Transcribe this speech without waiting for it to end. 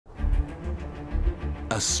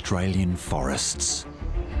Australian forests.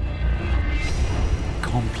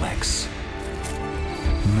 Complex,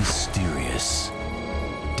 mysterious,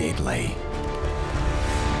 deadly.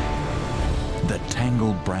 The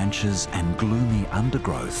tangled branches and gloomy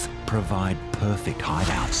undergrowth provide perfect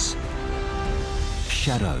hideouts.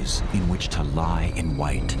 Shadows in which to lie in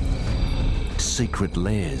wait. Secret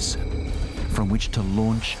lairs from which to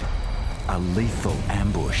launch a lethal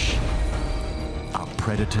ambush. A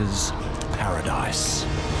predator's paradise.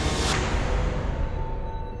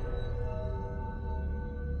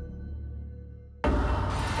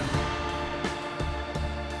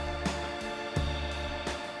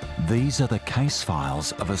 These are the case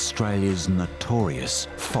files of Australia's notorious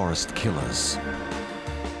forest killers.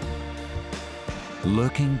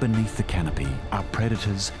 Lurking beneath the canopy are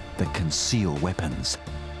predators that conceal weapons,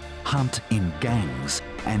 hunt in gangs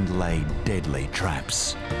and lay deadly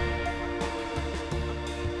traps.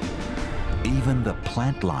 Even the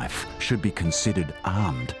plant life should be considered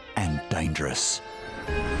armed and dangerous.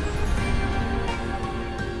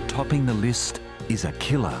 Topping the list is a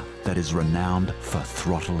killer that is renowned for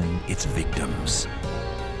throttling its victims.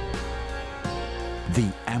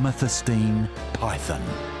 The amethystine python.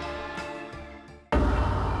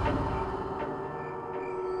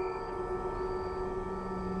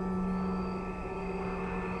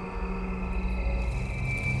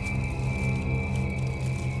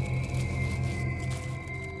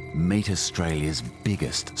 Meet Australia's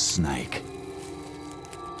biggest snake.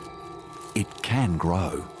 It can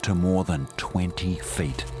grow to more than 20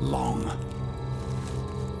 feet long.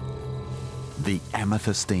 The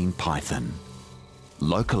amethystine python,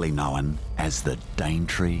 locally known as the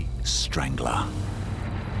Daintree Strangler.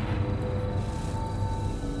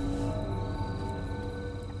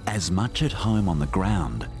 As much at home on the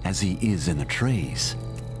ground as he is in the trees,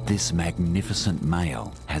 this magnificent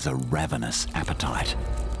male has a ravenous appetite.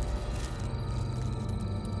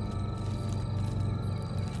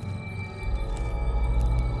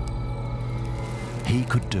 He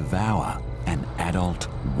could devour an adult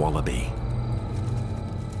wallaby.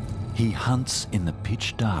 He hunts in the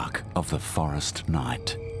pitch dark of the forest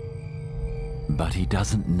night. But he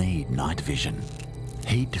doesn't need night vision.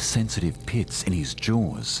 Heat-sensitive pits in his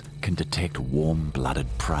jaws can detect warm-blooded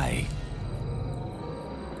prey.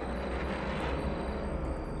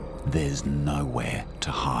 There's nowhere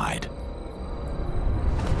to hide.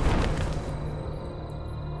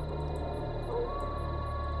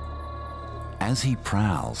 As he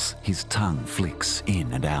prowls, his tongue flicks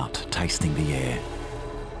in and out, tasting the air,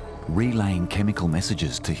 relaying chemical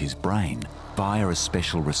messages to his brain via a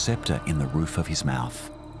special receptor in the roof of his mouth,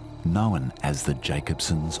 known as the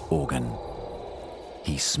Jacobson's organ.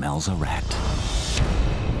 He smells a rat.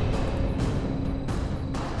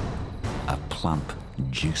 A plump,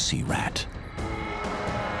 juicy rat.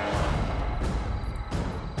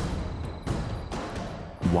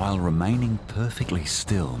 While remaining perfectly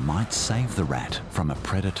still might save the rat from a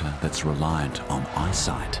predator that's reliant on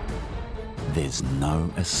eyesight, there's no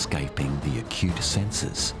escaping the acute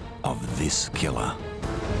senses of this killer.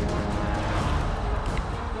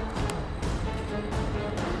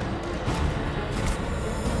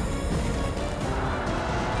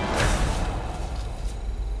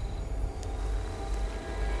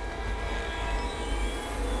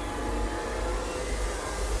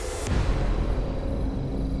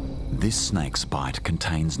 This snake's bite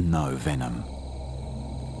contains no venom.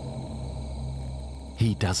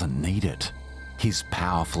 He doesn't need it. His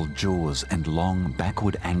powerful jaws and long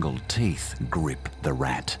backward-angled teeth grip the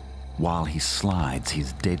rat, while he slides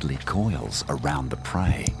his deadly coils around the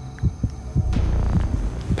prey.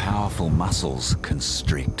 Powerful muscles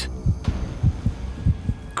constrict,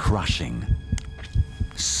 crushing,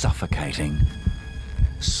 suffocating,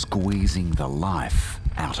 squeezing the life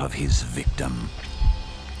out of his victim.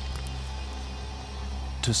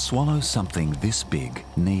 To swallow something this big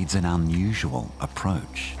needs an unusual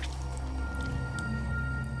approach.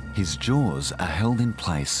 His jaws are held in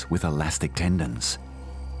place with elastic tendons,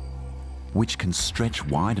 which can stretch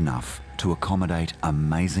wide enough to accommodate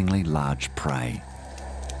amazingly large prey.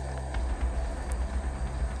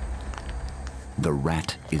 The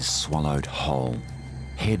rat is swallowed whole,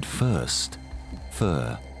 head first,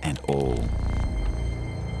 fur and all.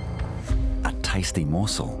 A tasty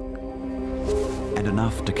morsel, and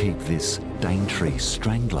enough to keep this Daintree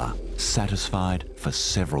Strangler satisfied for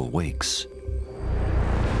several weeks.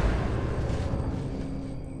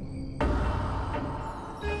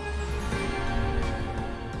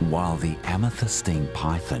 While the amethystine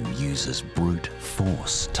python uses brute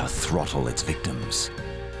force to throttle its victims,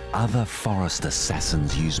 Other forest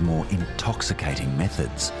assassins use more intoxicating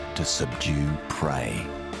methods to subdue prey.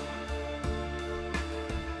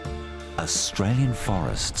 Australian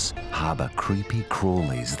forests harbour creepy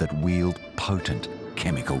crawlies that wield potent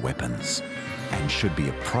chemical weapons and should be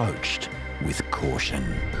approached with caution.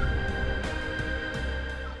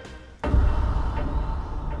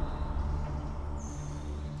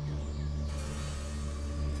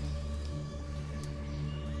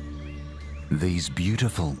 These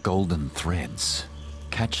beautiful golden threads,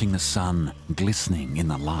 catching the sun glistening in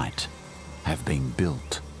the light, have been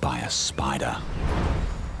built by a spider.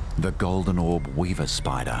 The golden orb weaver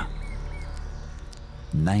spider,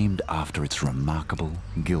 named after its remarkable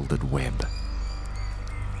gilded web.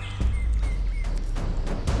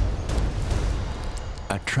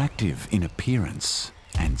 Attractive in appearance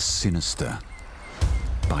and sinister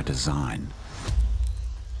by design,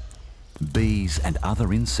 bees and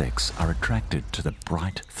other insects are attracted to the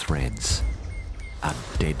bright threads, a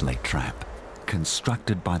deadly trap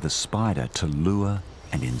constructed by the spider to lure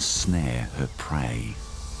and ensnare her prey.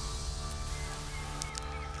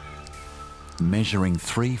 Measuring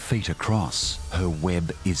 3 feet across, her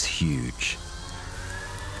web is huge.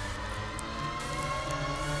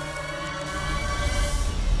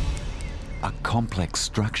 A complex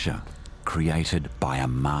structure created by a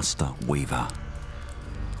master weaver.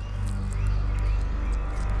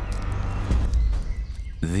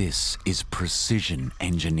 This is precision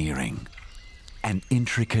engineering, an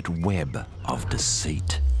intricate web of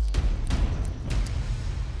deceit.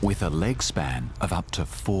 With a leg span of up to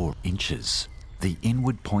 4 inches, the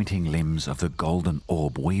inward-pointing limbs of the golden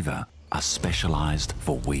orb weaver are specialised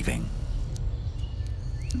for weaving.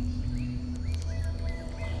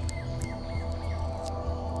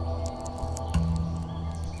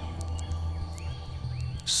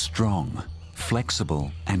 Strong,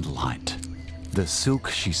 flexible and light, the silk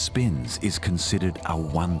she spins is considered a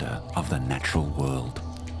wonder of the natural world.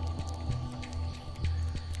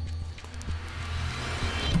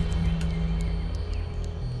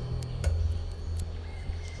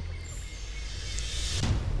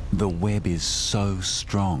 The web is so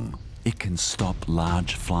strong, it can stop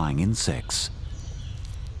large flying insects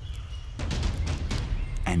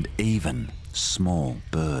and even small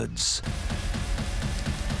birds.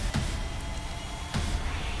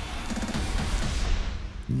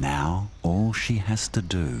 Now all she has to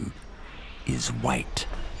do is wait.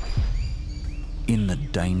 In the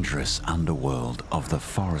dangerous underworld of the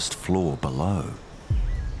forest floor below,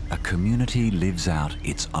 a community lives out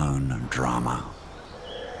its own drama.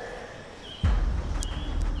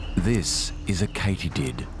 This is a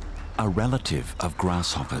katydid, a relative of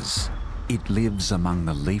grasshoppers. It lives among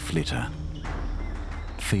the leaf litter,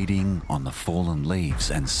 feeding on the fallen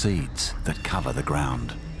leaves and seeds that cover the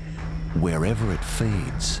ground. Wherever it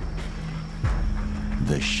feeds,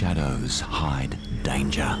 the shadows hide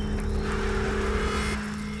danger.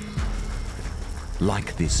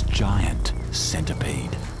 Like this giant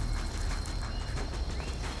centipede.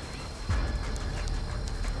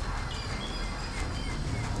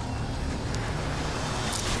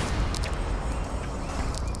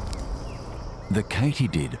 The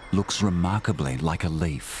katydid looks remarkably like a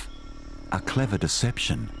leaf, a clever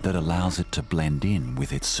deception that allows it to blend in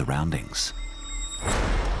with its surroundings.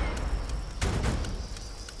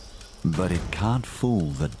 But it can't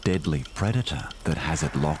fool the deadly predator that has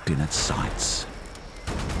it locked in its sights.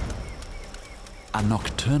 A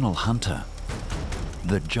nocturnal hunter,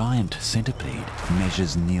 the giant centipede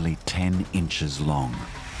measures nearly 10 inches long.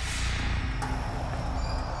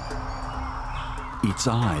 Its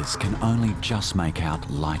eyes can only just make out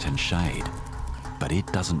light and shade, but it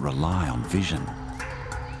doesn't rely on vision.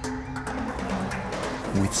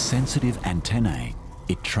 With sensitive antennae,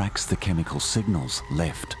 it tracks the chemical signals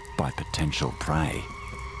left by potential prey.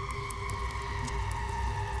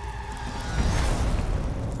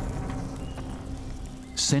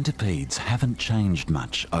 Centipedes haven't changed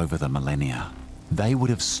much over the millennia. They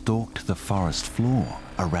would have stalked the forest floor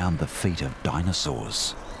around the feet of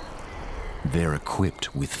dinosaurs. They're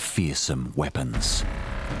equipped with fearsome weapons.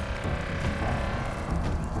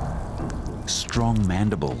 Strong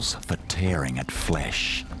mandibles for tearing at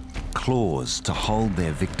flesh, claws to hold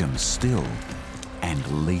their victims still,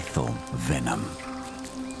 and lethal venom.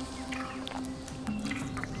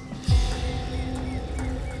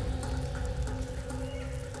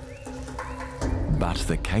 But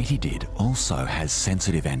the katydid also has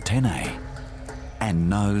sensitive antennae and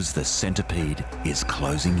knows the centipede is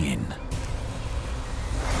closing in.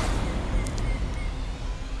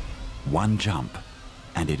 One jump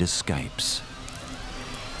and it escapes.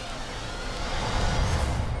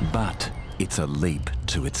 But It's a leap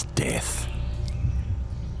to its death.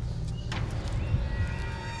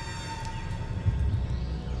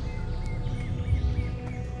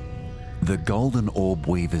 The golden orb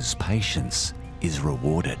weaver's patience is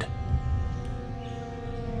rewarded.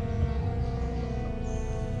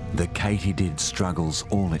 The katydid struggles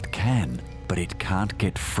all it can, but it can't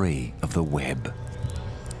get free of the web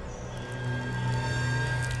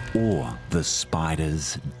or the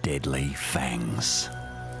spider's deadly fangs.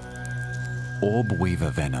 Orb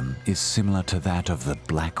weaver venom is similar to that of the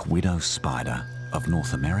black widow spider of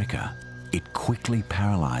North America. It quickly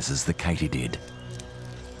paralyzes the katydid.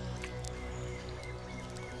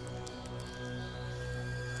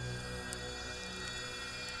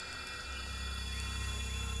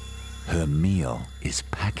 Her meal is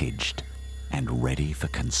packaged and ready for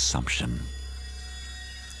consumption.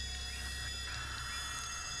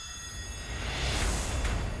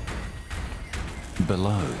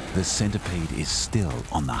 Below, the centipede is still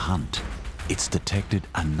on the hunt. It's detected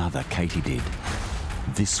another katydid.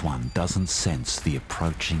 This one doesn't sense the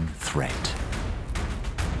approaching threat.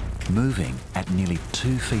 Moving at nearly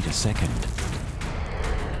 2 feet a second,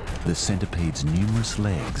 the centipede's numerous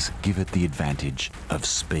legs give it the advantage of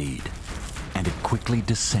speed, and it quickly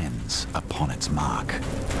descends upon its mark.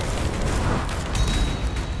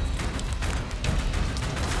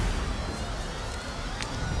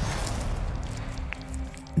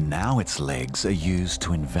 Now its legs are used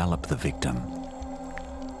to envelop the victim,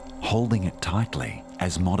 holding it tightly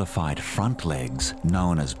as modified front legs,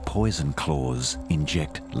 known as poison claws,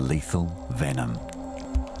 inject lethal venom.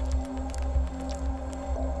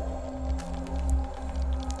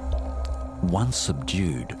 Once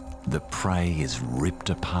subdued, the prey is ripped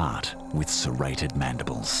apart with serrated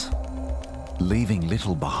mandibles. Leaving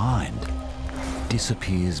little behind,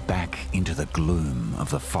 disappears back into the gloom of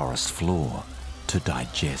the forest floor to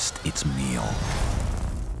digest its meal.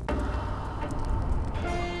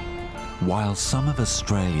 While some of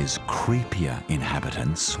Australia's creepier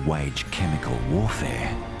inhabitants wage chemical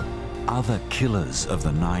warfare, other killers of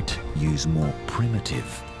the night use more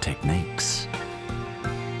primitive techniques.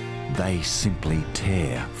 They simply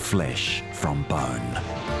tear flesh from bone.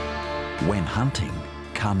 When hunting,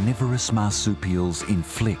 carnivorous marsupials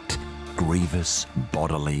inflict grievous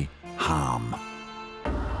bodily harm.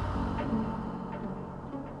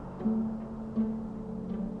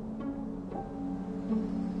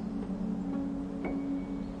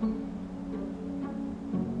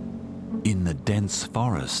 In the dense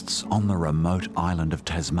forests on the remote island of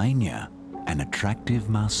Tasmania, an attractive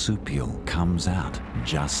marsupial comes out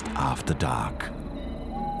just after dark.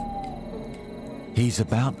 He's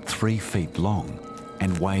about 3 feet long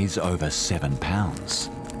and weighs over 7 pounds.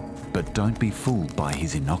 But don't be fooled by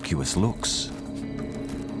his innocuous looks.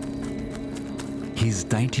 His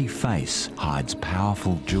dainty face hides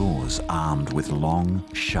powerful jaws armed with long,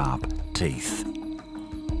 sharp teeth.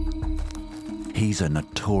 He's a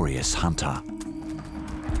notorious hunter.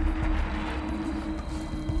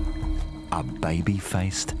 A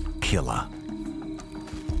baby-faced killer.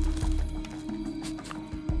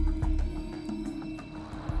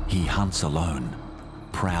 He hunts alone,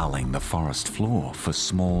 prowling the forest floor for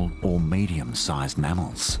small or medium-sized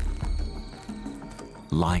mammals.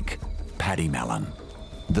 Like pademelon,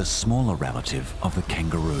 the smaller relative of the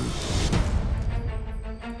kangaroo.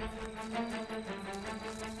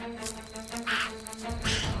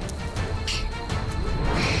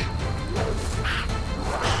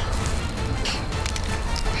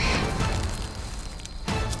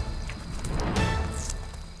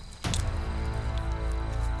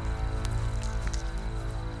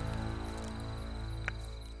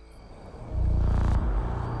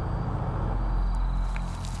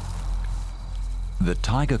 The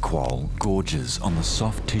tiger quoll gorges on the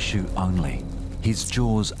soft tissue only. His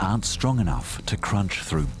jaws aren't strong enough to crunch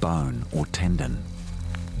through bone or tendon.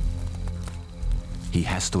 He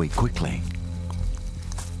has to eat quickly.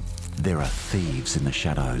 There are thieves in the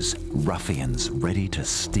shadows, ruffians ready to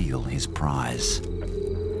steal his prize.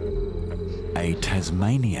 A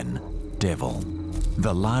Tasmanian devil,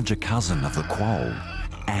 the larger cousin of the quoll,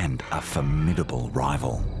 and a formidable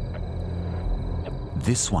rival.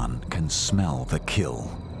 This one can smell the kill.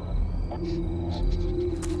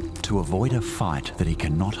 To avoid a fight that he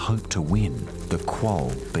cannot hope to win, the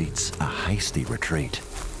quoll beats a hasty retreat.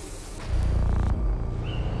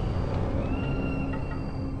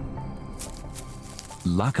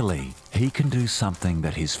 Luckily, he can do something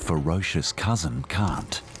that his ferocious cousin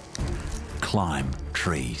can't: climb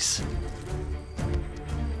trees.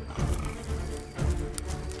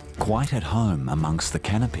 Quite at home amongst the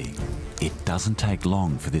canopy, it doesn't take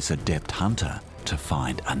long for this adept hunter to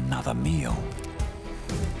find another meal.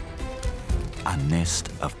 A nest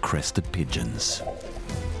of crested pigeons.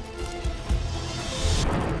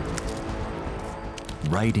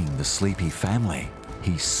 Raiding the sleepy family,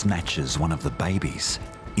 he snatches one of the babies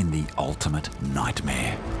in the ultimate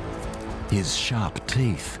nightmare. His sharp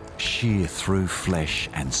teeth shear through flesh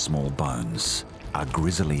and small bones, a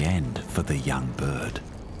grisly end for the young bird.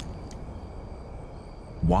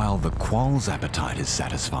 While the quoll's appetite is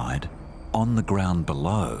satisfied, on the ground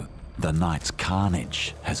below, the night's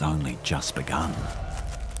carnage has only just begun.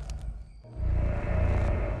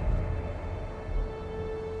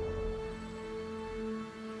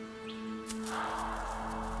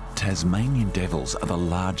 Tasmanian devils are the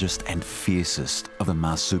largest and fiercest of the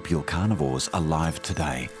marsupial carnivores alive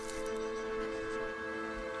today.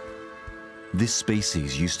 This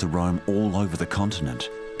species used to roam all over the continent,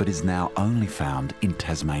 but is now only found in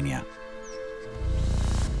Tasmania.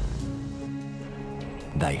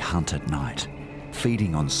 They hunt at night,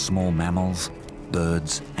 feeding on small mammals,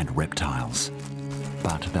 birds and reptiles.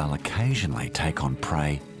 But they'll occasionally take on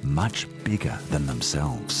prey much bigger than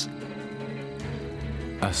themselves.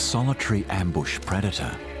 A solitary ambush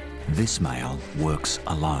predator, this male works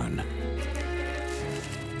alone.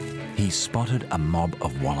 He spotted a mob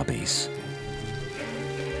of wallabies.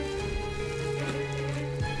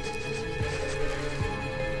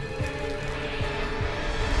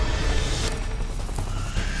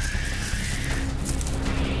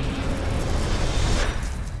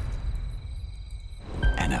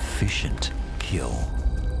 An efficient kill.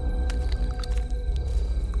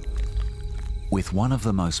 With one of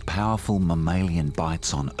the most powerful mammalian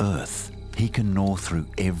bites on Earth, he can gnaw through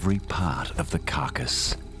every part of the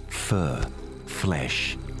carcass. Fur,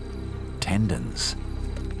 flesh, tendons,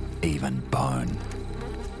 even bone.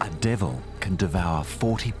 A devil can devour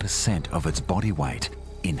 40% of its body weight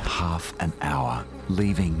in half an hour,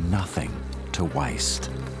 leaving nothing to waste.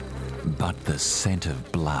 But the scent of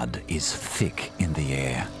blood is thick in the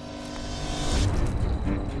air.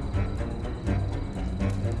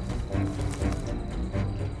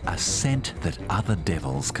 A scent that other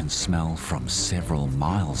devils can smell from several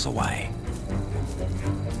miles away.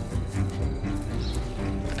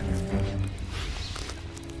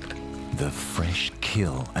 The fresh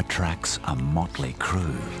kill attracts a motley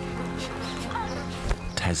crew.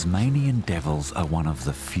 Tasmanian devils are one of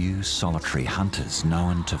the few solitary hunters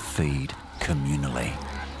known to feed communally.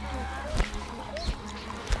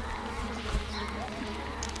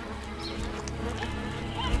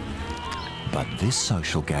 But this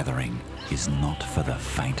social gathering is not for the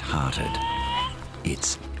faint-hearted.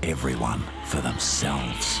 It's everyone for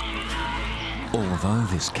themselves. Although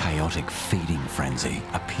this chaotic feeding frenzy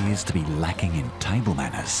appears to be lacking in table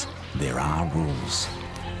manners, there are rules.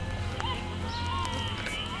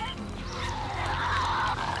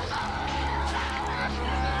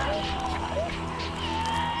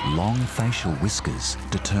 Long facial whiskers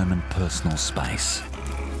determine personal space.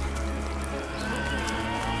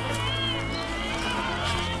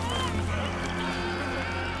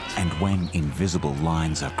 And when invisible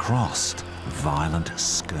lines are crossed, violent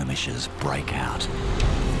skirmishes break out.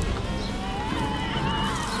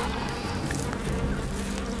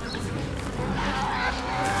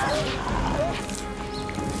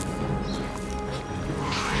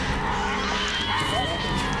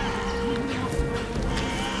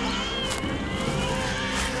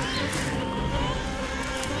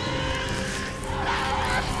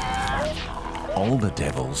 Older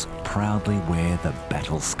devils proudly wear the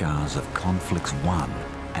battle scars of conflicts won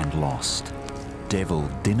and lost. Devil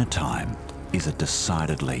dinner time is a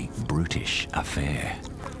decidedly brutish affair.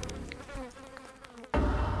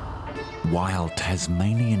 While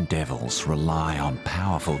Tasmanian devils rely on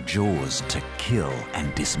powerful jaws to kill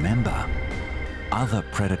and dismember, other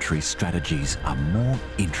predatory strategies are more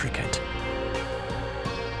intricate.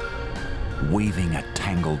 Weaving a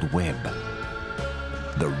tangled web,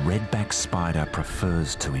 the redback spider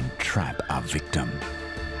prefers to entrap a victim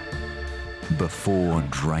before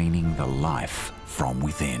draining the life from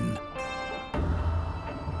within.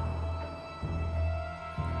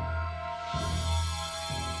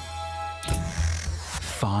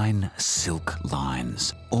 Fine silk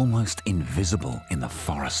lines, almost invisible in the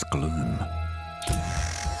forest gloom.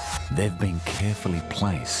 They've been carefully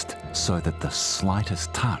placed so that the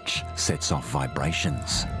slightest touch sets off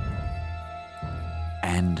vibrations.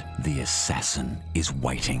 And the assassin is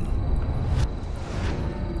waiting.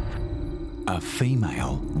 A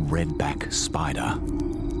female redback spider.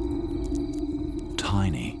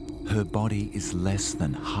 Tiny, her body is less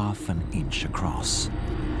than half an inch across.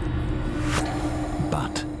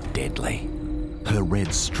 But deadly. Her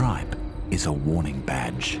red stripe is a warning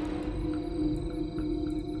badge.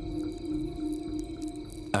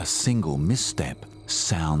 A single misstep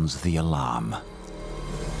sounds the alarm.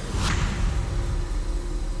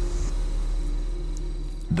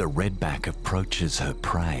 The redback approaches her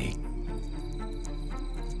prey.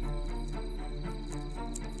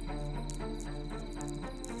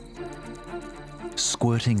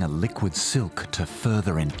 Squirting a liquid silk to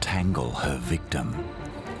further entangle her victim.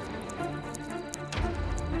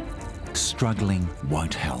 Struggling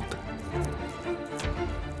won't help.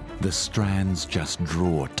 The strands just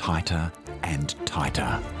draw tighter and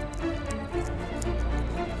tighter.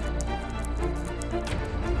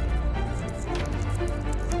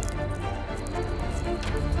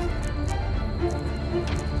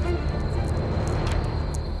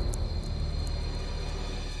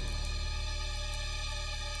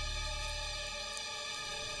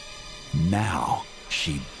 Now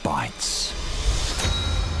she bites.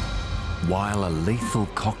 While a lethal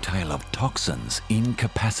cocktail of toxins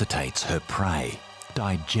incapacitates her prey,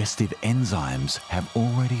 digestive enzymes have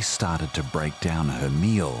already started to break down her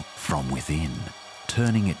meal from within,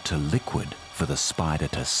 turning it to liquid for the spider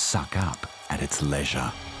to suck up at its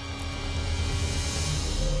leisure.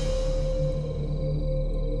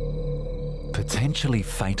 Potentially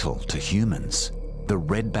fatal to humans, the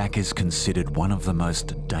redback is considered one of the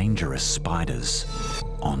most dangerous spiders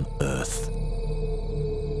on Earth.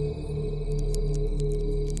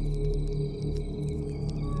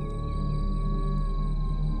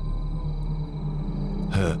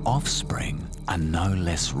 Her offspring are no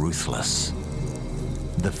less ruthless.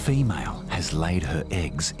 The female has laid her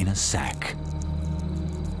eggs in a sack.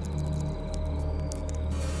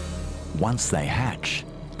 Once they hatch,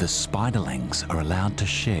 the spiderlings are allowed to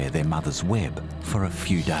share their mother's web for a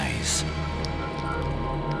few days.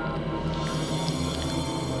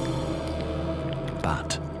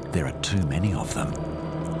 But there are too many of them.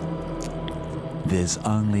 There's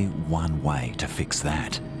only one way to fix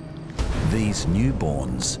that. These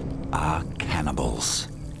newborns are cannibals.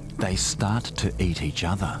 They start to eat each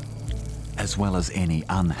other, as well as any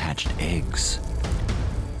unhatched eggs.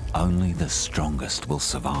 Only the strongest will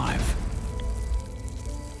survive.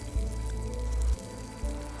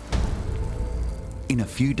 In a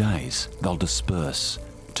few days, they'll disperse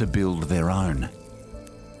to build their own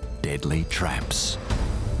deadly traps.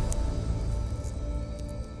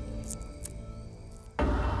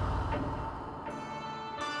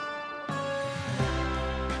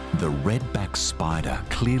 The redback spider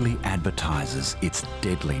clearly advertises its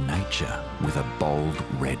deadly nature with a bold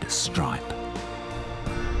red stripe.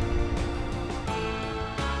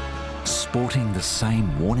 Sporting the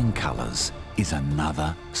same warning colours is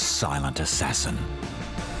another silent assassin.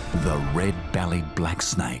 The red-bellied black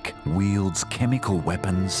snake wields chemical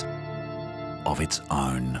weapons of its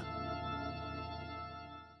own.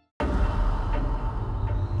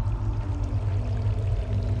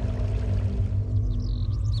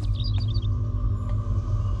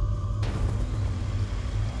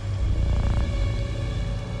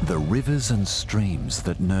 The rivers and streams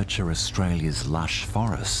that nurture Australia's lush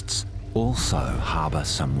forests also harbour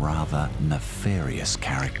some rather nefarious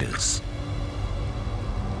characters.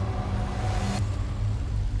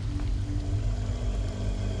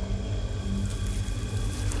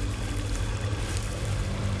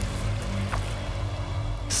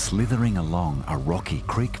 Slithering along a rocky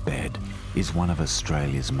creek bed is one of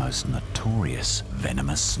Australia's most notorious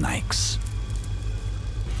venomous snakes.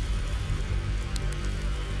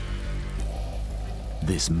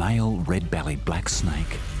 This male red-bellied black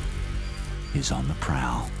snake is on the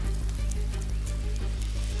prowl.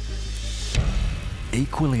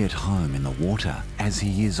 Equally at home in the water as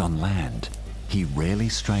he is on land, he rarely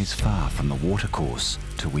strays far from the watercourse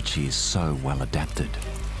to which he is so well adapted.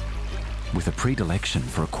 With a predilection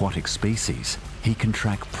for aquatic species, he can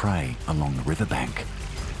track prey along the riverbank.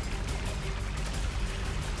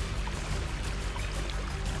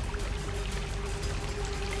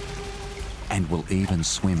 And will even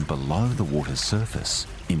swim below the water's surface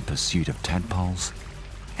in pursuit of tadpoles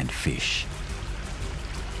and fish.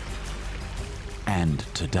 And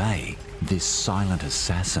today, this silent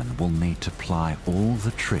assassin will need to ply all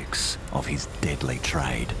the tricks of his deadly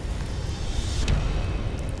trade.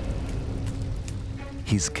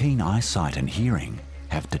 His keen eyesight and hearing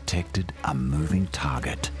have detected a moving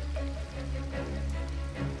target.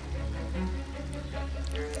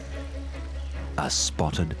 A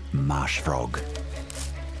spotted marsh frog.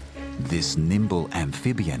 This nimble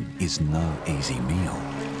amphibian is no easy meal.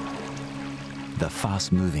 The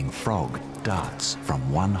fast-moving frog darts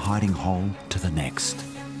from one hiding hole to the next.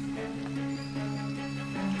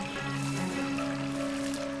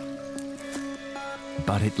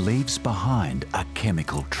 But it leaves behind a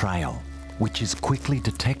chemical trail, which is quickly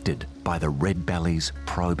detected by the red-belly's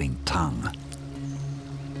probing tongue.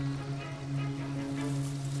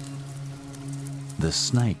 The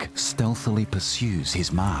snake stealthily pursues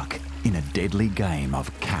his mark in a deadly game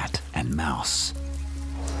of cat and mouse.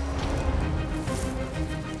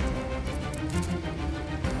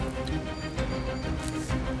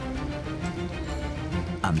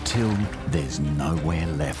 Until there's nowhere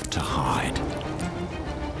left to hide.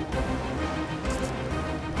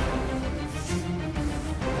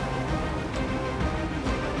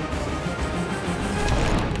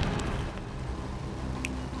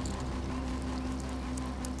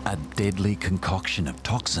 A deadly concoction of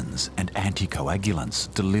toxins and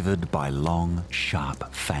anticoagulants delivered by long,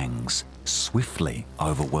 sharp fangs swiftly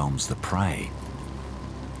overwhelms the prey,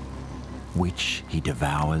 which he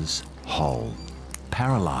devours whole,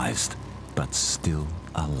 paralysed but still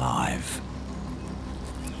alive.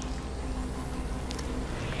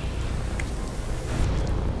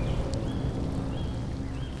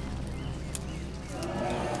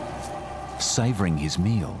 Savouring his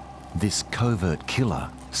meal, this covert killer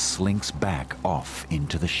slinks back off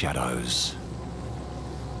into the shadows.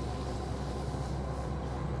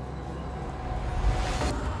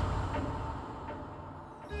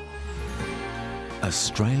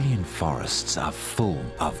 Australian forests are full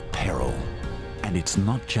of peril, and it's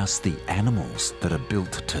not just the animals that are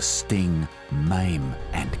built to sting, maim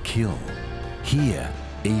and kill. Here,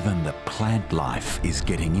 even the plant life is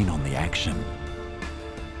getting in on the action.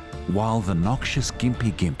 While the noxious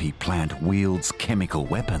gimpy plant wields chemical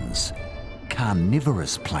weapons,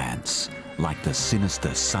 carnivorous plants, like the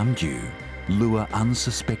sinister sundew, lure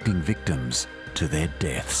unsuspecting victims to their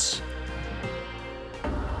deaths.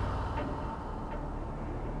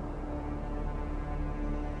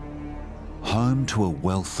 Home to a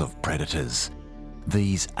wealth of predators,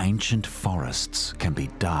 these ancient forests can be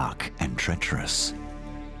dark and treacherous.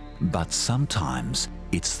 But sometimes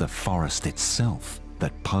it's the forest itself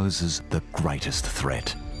that poses the greatest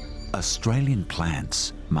threat. Australian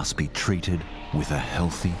plants must be treated with a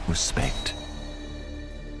healthy respect.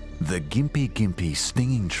 The gimpy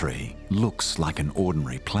stinging tree looks like an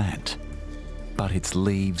ordinary plant, but its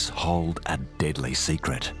leaves hold a deadly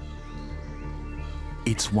secret.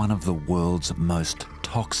 It's one of the world's most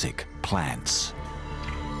toxic plants.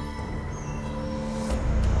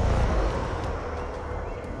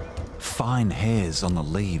 Fine hairs on the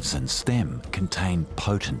leaves and stem contain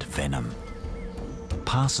potent venom.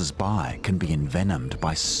 Passers-by can be envenomed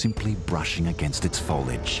by simply brushing against its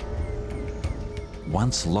foliage.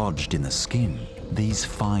 Once lodged in the skin, these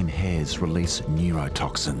fine hairs release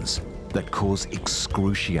neurotoxins that cause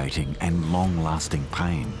excruciating and long-lasting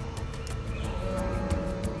pain.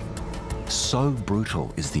 So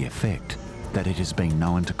brutal is the effect that it has been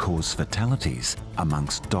known to cause fatalities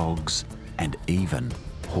amongst dogs and even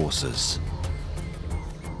horses.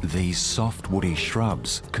 These soft woody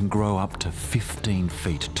shrubs can grow up to 15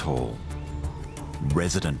 feet tall.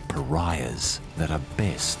 Resident pariahs that are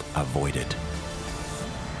best avoided.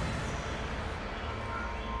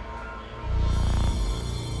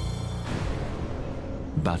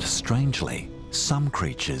 But strangely, some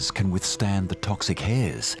creatures can withstand the toxic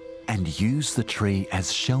hairs and use the tree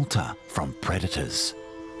as shelter from predators.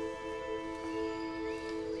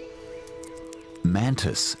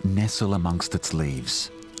 Mantis nestle amongst its leaves.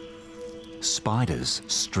 Spiders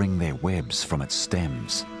string their webs from its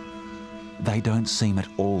stems. They don't seem at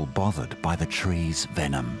all bothered by the tree's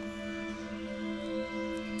venom.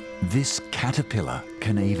 This caterpillar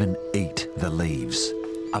can even eat the leaves,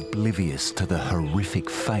 oblivious to the horrific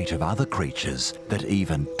fate of other creatures that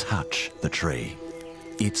even touch the tree.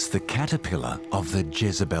 It's the caterpillar of the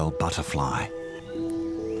Jezebel butterfly.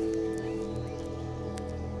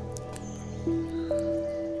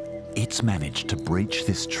 It's managed to breach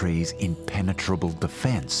this tree's impenetrable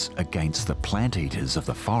defense against the plant eaters of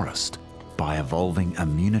the forest by evolving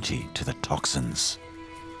immunity to the toxins.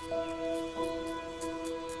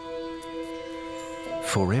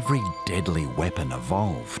 For every deadly weapon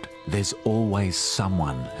evolved, there's always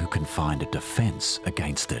someone who can find a defense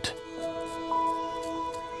against it.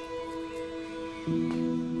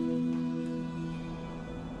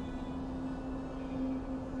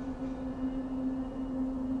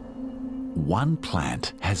 One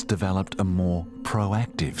plant has developed a more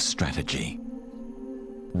proactive strategy.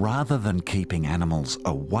 Rather than keeping animals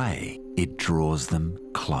away, it draws them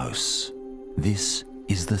close. This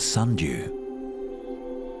is the sundew.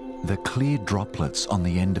 The clear droplets on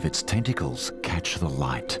the end of its tentacles catch the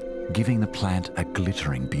light, giving the plant a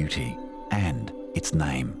glittering beauty and its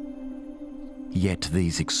name. Yet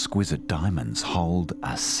these exquisite diamonds hold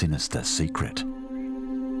a sinister secret.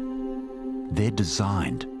 They're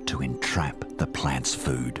designed to entrap the plant's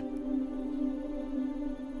food.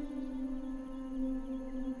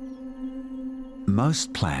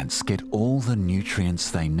 Most plants get all the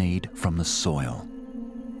nutrients they need from the soil.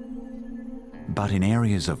 But in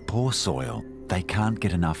areas of poor soil, they can't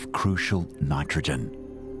get enough crucial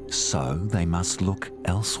nitrogen, so they must look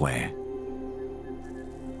elsewhere.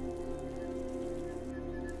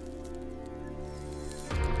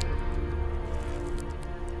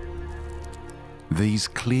 These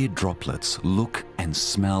clear droplets look and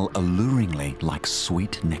smell alluringly like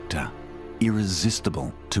sweet nectar,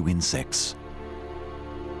 irresistible to insects.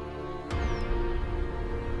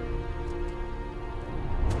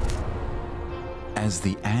 As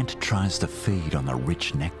the ant tries to feed on the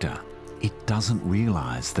rich nectar, it doesn't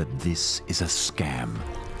realise that this is a scam.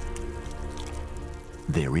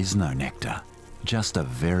 There is no nectar, just a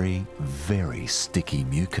very, very sticky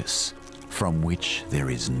mucus from which there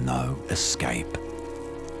is no escape.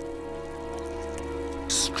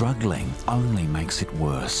 Struggling only makes it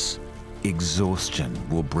worse. Exhaustion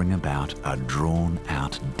will bring about a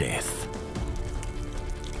drawn-out death.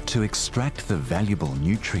 To extract the valuable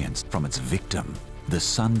nutrients from its victim, the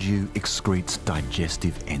sundew excretes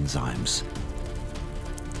digestive enzymes,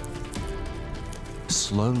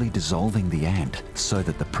 slowly dissolving the ant so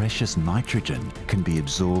that the precious nitrogen can be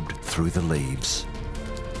absorbed through the leaves.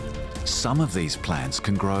 Some of these plants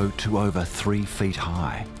can grow to over 3 feet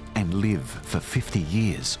high and live for 50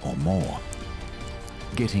 years or more,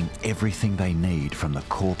 getting everything they need from the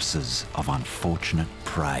corpses of unfortunate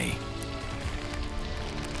prey.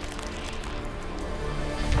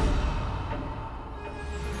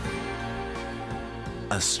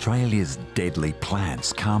 Australia's deadly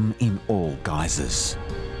plants come in all guises.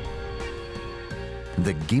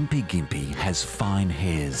 The gympie has fine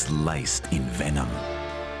hairs laced in venom.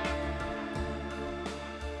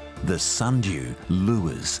 The sundew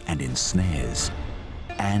lures and ensnares,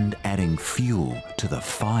 and adding fuel to the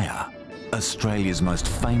fire, Australia's most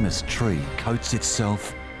famous tree coats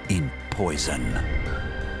itself in poison.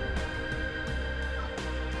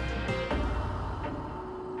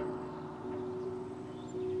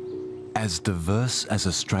 As diverse as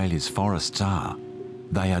Australia's forests are,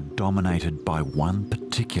 they are dominated by one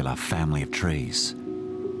particular family of trees,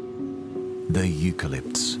 the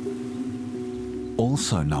eucalypts.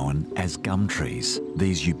 Also known as gum trees,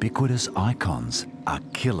 these ubiquitous icons are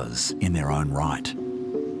killers in their own right.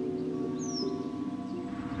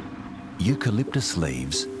 Eucalyptus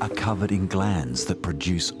leaves are covered in glands that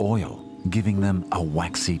produce oil, giving them a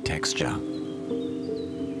waxy texture.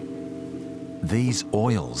 These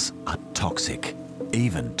oils are toxic,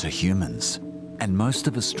 even to humans, and most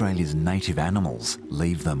of Australia's native animals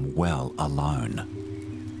leave them well alone.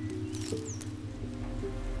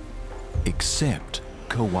 Except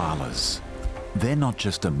koalas. They're not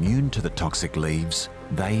just immune to the toxic leaves,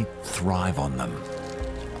 they thrive on them.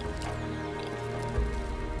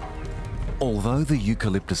 Although the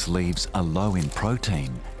eucalyptus leaves are low in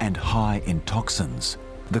protein and high in toxins,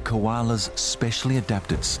 the koala's specially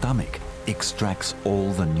adapted stomach extracts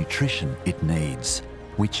all the nutrition it needs,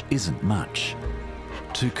 which isn't much.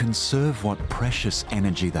 To conserve what precious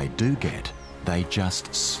energy they do get, they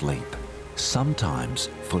just sleep, sometimes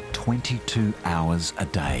for 22 hours a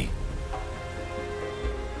day.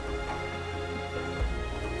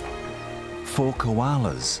 For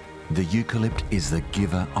koalas, the eucalypt is the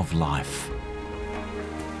giver of life.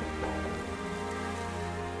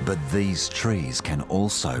 But these trees can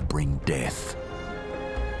also bring death.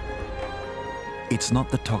 It's not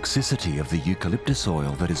the toxicity of the eucalyptus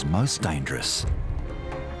oil that is most dangerous.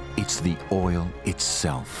 It's the oil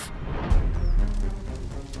itself.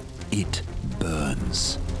 It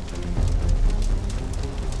burns.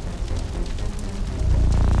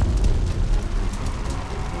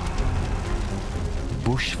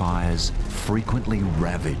 Bushfires frequently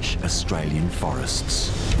ravage Australian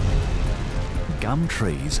forests. Gum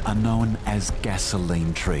trees are known as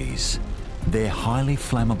gasoline trees. Their highly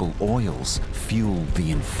flammable oils fuel the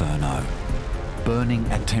inferno, burning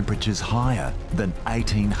at temperatures higher than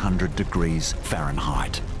 1800 degrees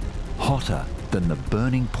Fahrenheit, hotter than the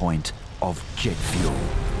burning point of jet fuel.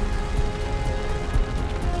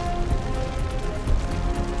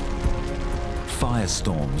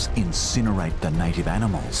 Firestorms incinerate the native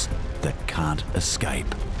animals that can't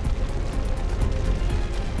escape.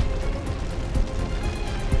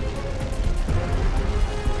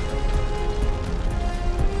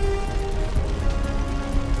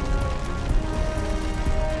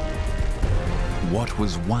 What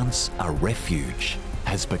was once a refuge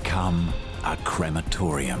has become a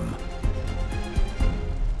crematorium.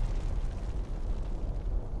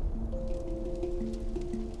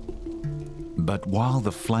 But while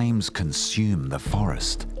the flames consume the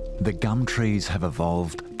forest, the gum trees have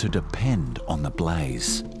evolved to depend on the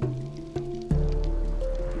blaze.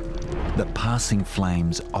 The passing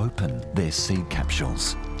flames open their seed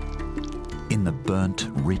capsules. In the burnt,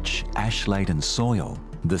 rich, ash-laden soil,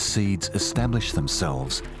 the seeds establish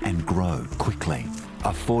themselves and grow quickly,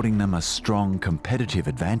 affording them a strong competitive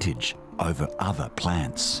advantage over other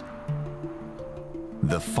plants.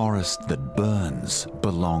 The forest that burns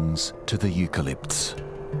belongs to the eucalypts.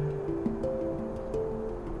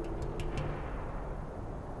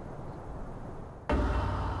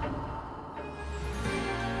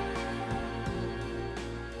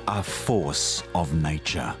 A force of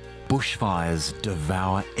nature. Bushfires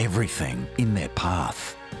devour everything in their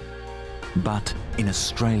path. But in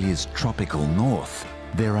Australia's tropical north,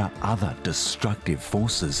 there are other destructive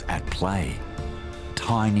forces at play.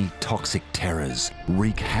 Tiny toxic terrors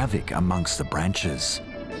wreak havoc amongst the branches.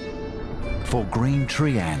 For green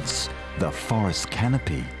tree ants, the forest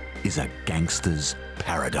canopy is a gangster's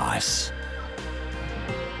paradise.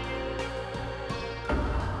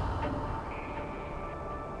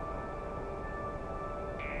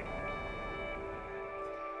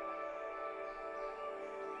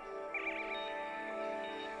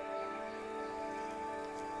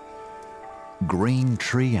 Green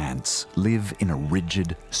tree ants live in a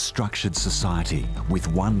rigid, structured society with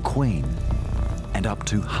one queen and up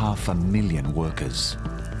to 500,000 workers.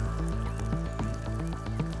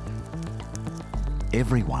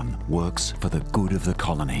 Everyone works for the good of the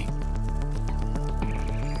colony.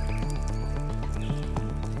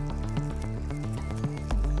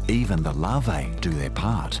 Even the larvae do their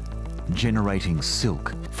part, generating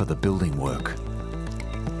silk for the building work.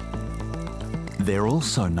 They're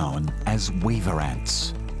also known as weaver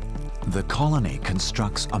ants. The colony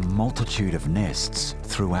constructs a multitude of nests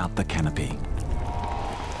throughout the canopy.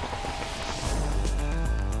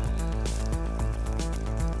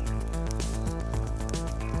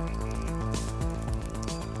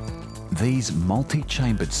 These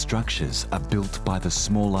multi-chambered structures are built by the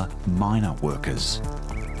smaller miner workers,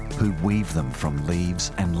 who weave them from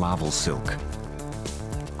leaves and larval silk.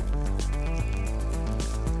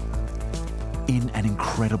 In an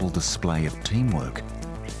incredible display of teamwork,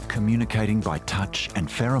 communicating by touch and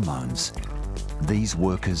pheromones, these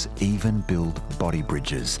workers even build body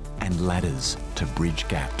bridges and ladders to bridge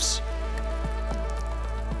gaps.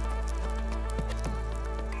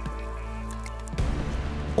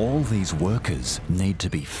 All these workers need to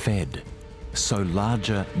be fed, so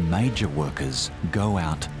larger major workers go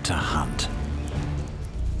out to hunt.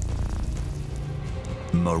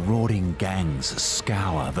 Marauding gangs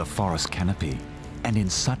scour the forest canopy, and in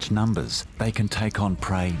such numbers they can take on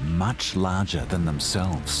prey much larger than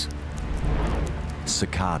themselves.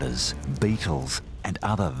 Cicadas, beetles, and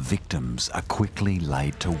other victims are quickly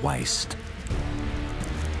laid to waste.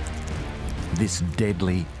 This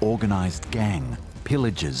deadly, organised gang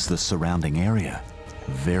pillages the surrounding area.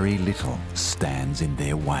 Very little stands in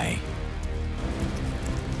their way.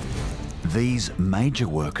 These major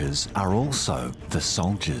workers are also the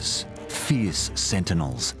soldiers, fierce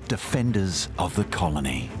sentinels, defenders of the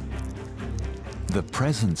colony. The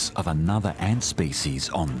presence of another ant species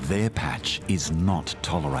on their patch is not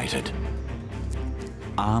tolerated.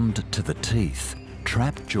 Armed to the teeth,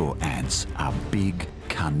 trapjaw ants are big,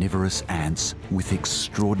 carnivorous ants with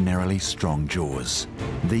extraordinarily strong jaws.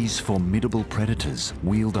 These formidable predators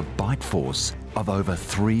wield a bite force of over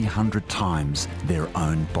 300 times their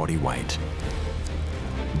own body weight.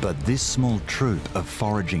 But this small troop of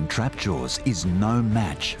foraging trapjaws is no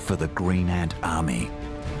match for the green ant army.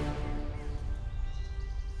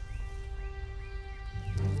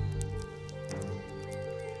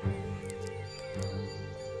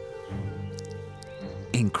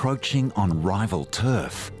 Encroaching on rival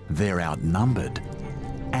turf, they're outnumbered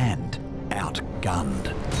and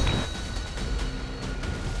outgunned.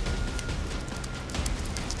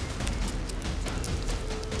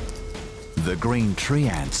 The green tree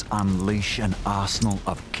ants unleash an arsenal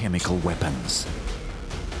of chemical weapons.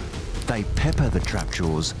 They pepper the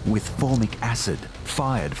trapjaws with formic acid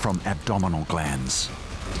fired from abdominal glands.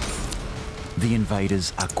 The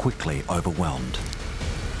invaders are quickly overwhelmed.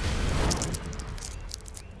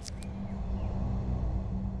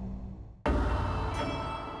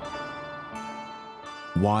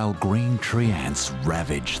 While green tree ants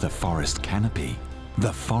ravage the forest canopy,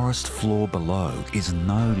 the forest floor below is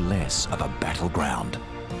no less of a battleground.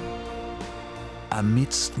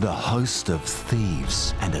 Amidst the host of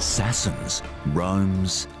thieves and assassins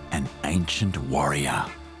roams an ancient warrior,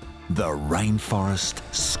 the rainforest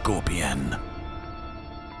scorpion.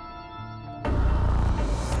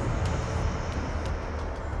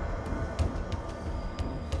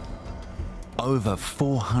 Over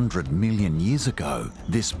 400 million years ago,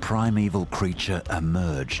 this primeval creature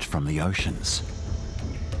emerged from the oceans.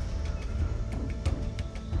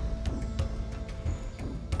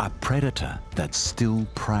 A predator that still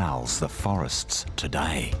prowls the forests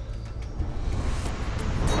today.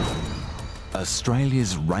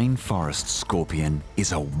 Australia's rainforest scorpion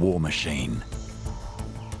is a war machine.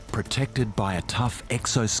 Protected by a tough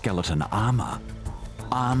exoskeleton armour,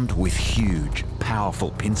 armed with huge,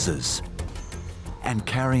 powerful pincers, and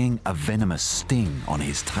carrying a venomous sting on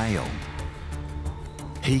his tail.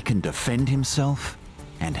 He can defend himself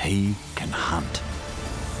and he can hunt.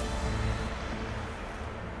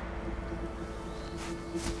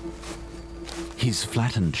 His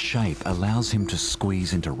flattened shape allows him to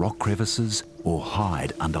squeeze into rock crevices or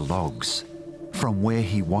hide under logs, from where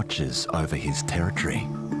he watches over his territory.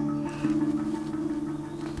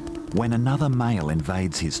 When another male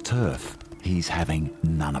invades his turf, he's having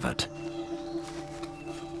none of it.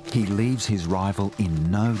 He leaves his rival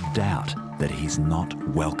in no doubt that he's not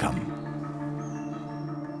welcome.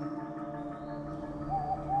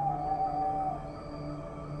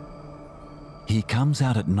 He comes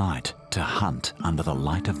out at night to hunt under the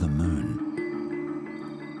light of the moon.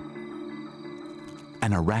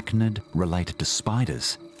 An arachnid related to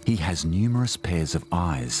spiders, he has numerous pairs of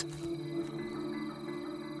eyes.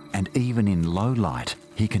 And even in low light,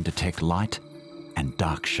 he can detect light and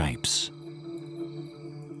dark shapes.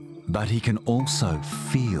 But he can also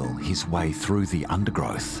feel his way through the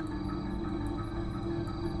undergrowth.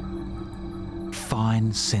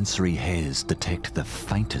 Fine sensory hairs detect the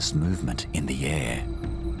faintest movement in the air.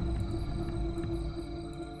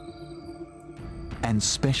 And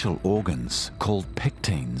special organs, called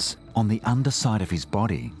pectines, on the underside of his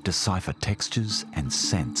body decipher textures and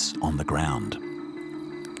scents on the ground.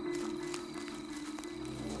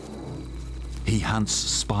 He hunts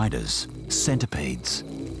spiders, centipedes,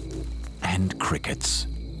 and crickets.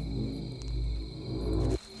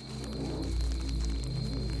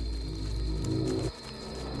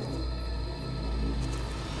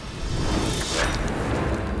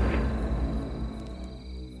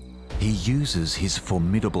 He uses his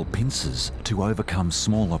formidable pincers to overcome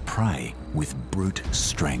smaller prey with brute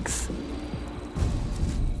strength.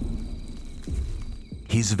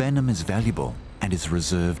 His venom is valuable and is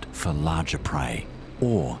reserved for larger prey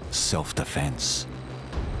or self-defense.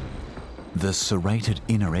 The serrated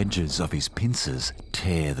inner edges of his pincers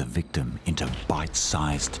tear the victim into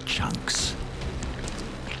bite-sized chunks,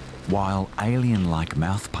 while alien-like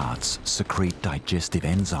mouthparts secrete digestive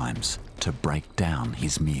enzymes to break down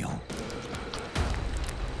his meal.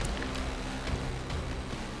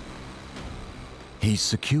 He's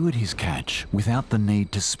secured his catch without the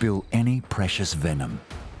need to spill any precious venom.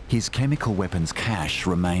 His chemical weapons cache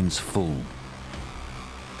remains full.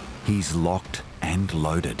 He's locked and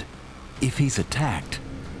loaded. If he's attacked,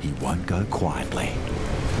 he won't go quietly.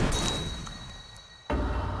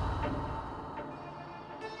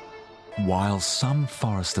 While some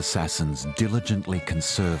forest assassins diligently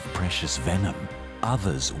conserve precious venom,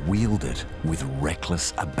 others wield it with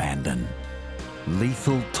reckless abandon.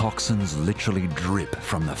 Lethal toxins literally drip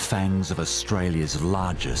from the fangs of Australia's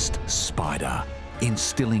largest spider,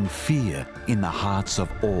 instilling fear in the hearts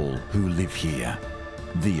of all who live here.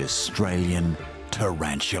 The Australian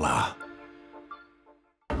tarantula.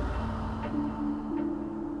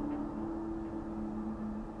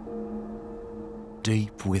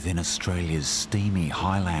 Deep within Australia's steamy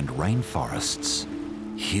highland rainforests,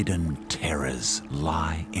 hidden terrors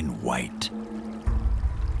lie in wait.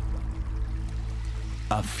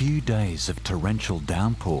 A few days of torrential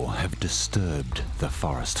downpour have disturbed the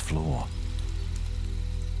forest floor.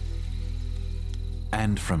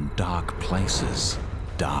 And from dark places,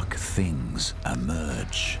 dark things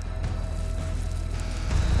emerge.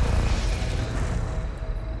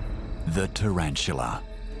 The tarantula,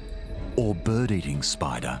 or bird-eating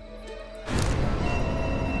spider,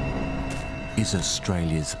 is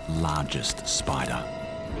Australia's largest spider.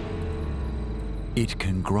 It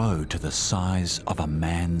can grow to the size of a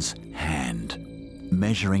man's hand.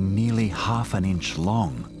 Measuring nearly half an inch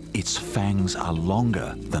long, its fangs are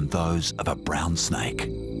longer than those of a brown snake,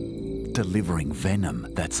 delivering venom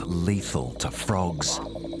that's lethal to frogs,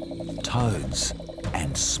 toads,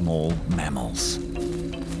 and small mammals.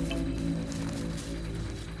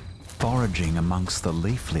 Foraging amongst the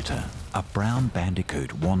leaf litter, a brown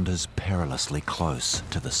bandicoot wanders perilously close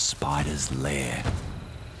to the spider's lair.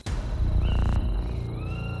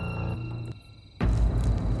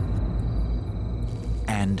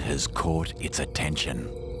 has caught its attention.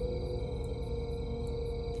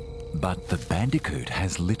 But the bandicoot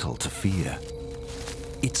has little to fear.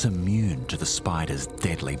 It's immune to the spider's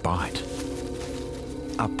deadly bite.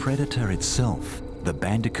 A predator itself, the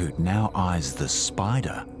bandicoot now eyes the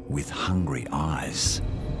spider with hungry eyes.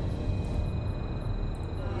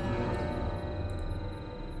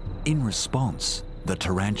 In response, the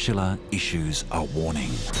tarantula issues a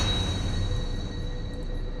warning.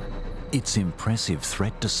 Its impressive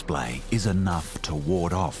threat display is enough to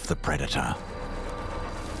ward off the predator.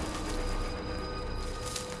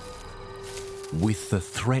 With the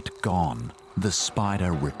threat gone, the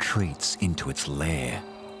spider retreats into its lair.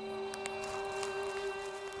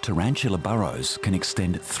 Tarantula burrows can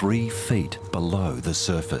extend 3 feet below the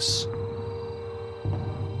surface.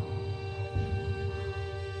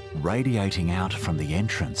 Radiating out from the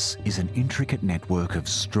entrance is an intricate network of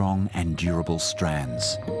strong and durable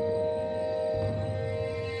strands.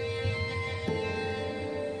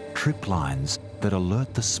 Trip lines that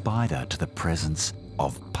alert the spider to the presence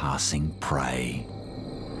of passing prey.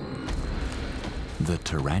 The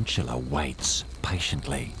tarantula waits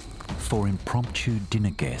patiently for impromptu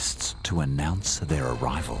dinner guests to announce their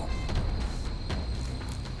arrival,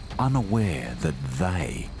 unaware that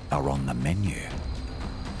they are on the menu.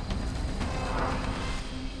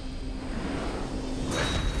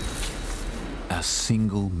 A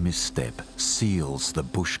single misstep seals the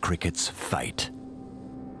bush cricket's fate.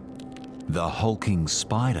 The hulking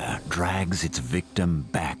spider drags its victim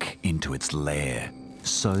back into its lair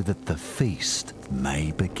so that the feast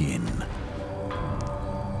may begin.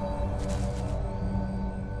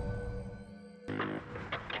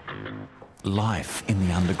 Life in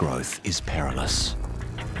the undergrowth is perilous.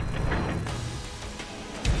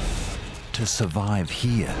 To survive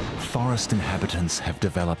here, forest inhabitants have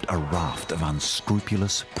developed a raft of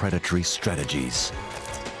unscrupulous predatory strategies.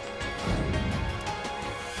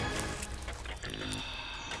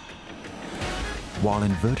 While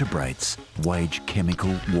invertebrates wage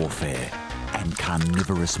chemical warfare and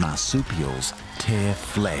carnivorous marsupials tear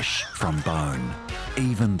flesh from bone,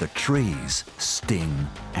 even the trees sting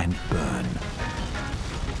and burn.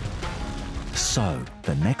 So,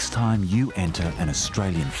 the next time you enter an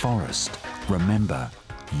Australian forest, remember,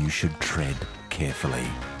 you should tread carefully,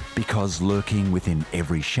 because lurking within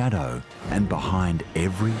every shadow and behind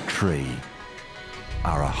every tree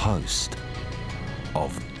are a host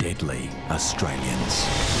of deadly Australians.